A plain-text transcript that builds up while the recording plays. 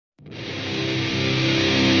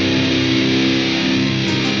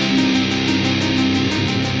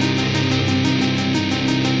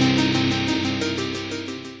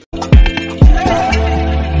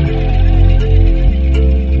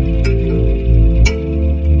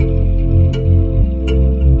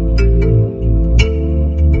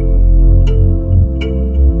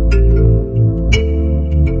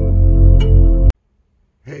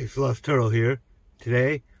Turtle here.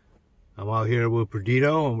 Today, I'm out here with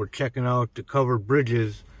Perdido and we're checking out the covered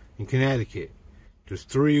bridges in Connecticut. There's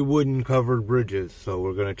 3 wooden covered bridges, so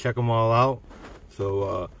we're gonna check them all out.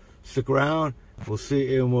 So stick around, we'll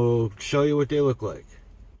see, and we'll show you what they look like.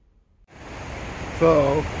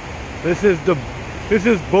 So this is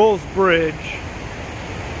Bull's Bridge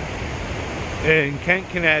in Kent,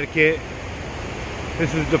 Connecticut.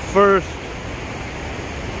 This is the first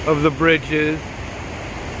of the bridges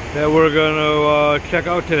that we're gonna check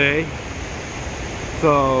out today.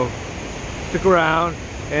 So stick around.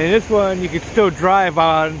 And this one you can still drive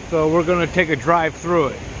on, so we're gonna take a drive through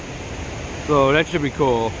it. So that should be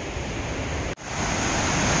cool.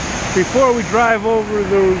 Before we drive over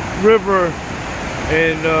the river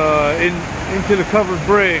and into the covered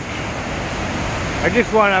bridge,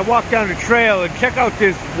 I walk down the trail and check out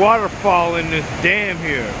this waterfall in this dam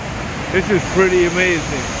here. This is pretty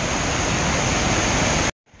amazing.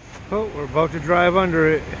 Oh, we're about to drive under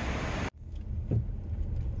it.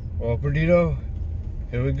 Well, Perdido,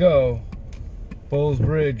 here we go. Bull's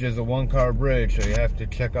Bridge is a 1-car bridge, so you have to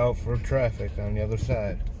check out for traffic on the other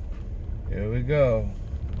side. Here we go.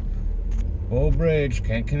 Bull Bridge,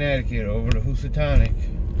 Kent, Connecticut, over to Husitonic.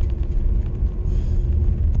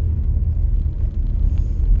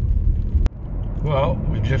 Well,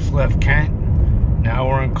 we just left Kent. Now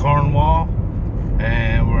we're in Cornwall,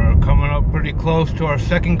 and we're coming up pretty close to our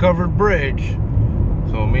second covered bridge.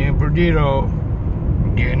 So me and Perdido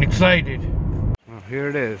are getting excited. Well, here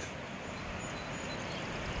it is.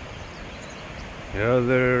 The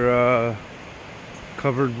other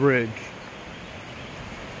covered bridge.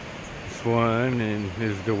 This one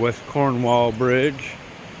is the West Cornwall Bridge.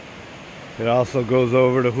 It also goes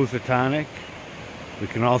over to Husitonic. We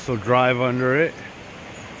can also drive under it.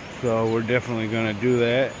 So we're definitely gonna do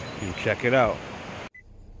that and check it out.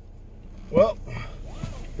 Well,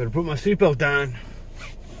 better put my seatbelt on.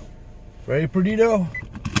 Ready, Perdido?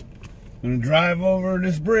 I'm gonna drive over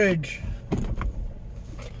this bridge.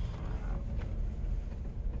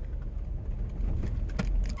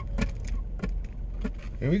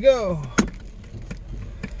 Here we go.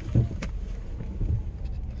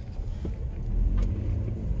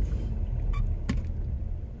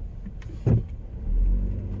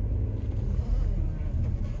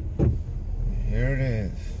 Here it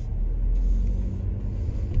is.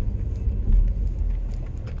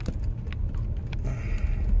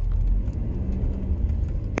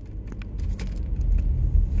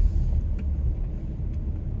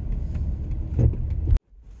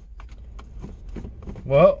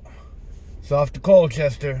 Well, it's off to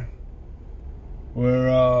Colchester,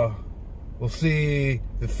 where we'll see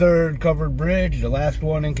the 3rd covered bridge, the last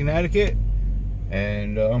one in Connecticut.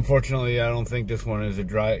 And unfortunately, I don't think this one is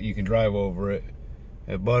you can drive over it.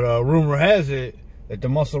 But rumor has it that the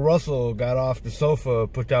Muscle Russell got off the sofa,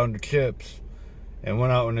 put down the chips, and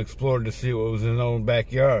went out and explored to see what was in his own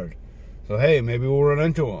backyard. So hey, maybe we'll run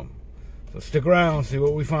into him. So stick around, see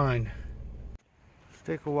what we find. Let's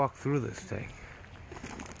take a walk through this thing.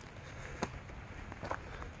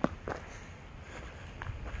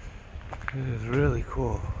 This is really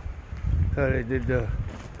cool. How they did along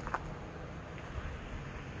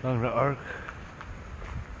the arc.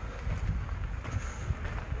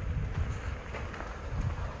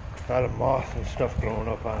 A lot of moss and stuff growing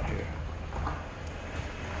up out here.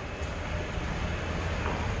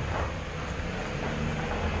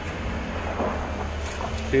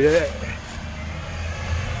 See that?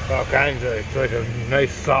 All kinds of, it's like a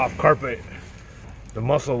nice soft carpet. The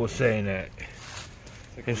Muscle was saying that.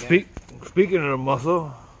 And speaking of the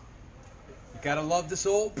Muscle, you gotta love this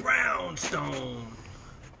old brownstone.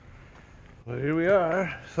 Well, here we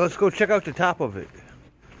are. So let's go check out the top of it.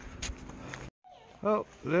 Oh,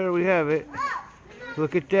 there we have it.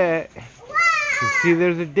 Look at that. You can see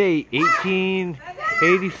there's a date,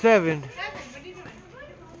 1887.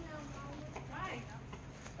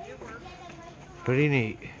 Pretty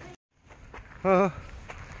neat.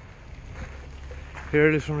 Here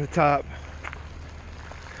it is from the top.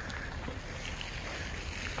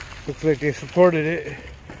 Looks like they supported it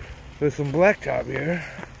with some blacktop here.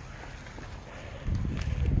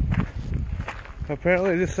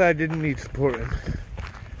 Apparently this side didn't need supporting.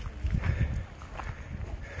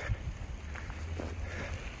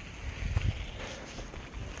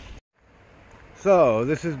 So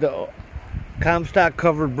this is the Comstock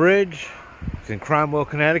covered bridge. It's in Cromwell,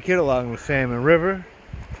 Connecticut, along the Salmon River.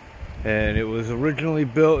 And it was originally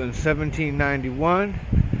built in 1791,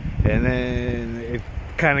 and then it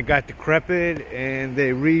kind of got decrepit, and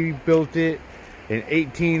they rebuilt it in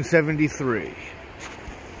 1873.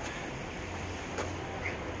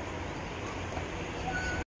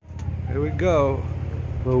 here we go.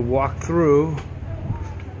 We'll walk through.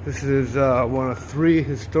 This is one of 3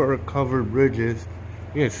 historic covered bridges.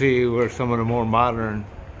 You can see where some of the more modern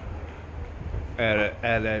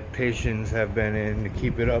adaptations have been in to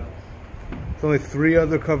keep it up. There's only 3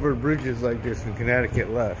 other covered bridges like this in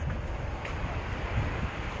Connecticut left.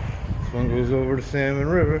 This one goes over the Salmon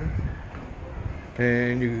River,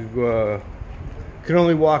 and you can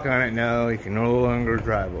only walk on it now. You can no longer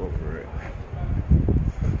drive over it.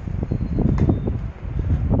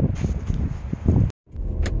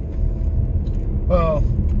 Well,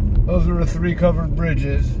 those are the 3 covered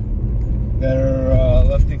bridges that are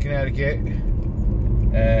left in Connecticut,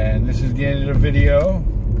 and this is the end of the video.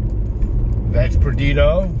 That's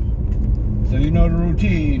Perdido, so you know the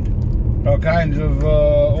routine. All kinds of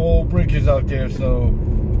old bridges out there, so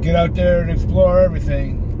get out there and explore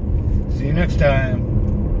everything. See you next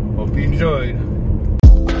time. Hope you enjoyed.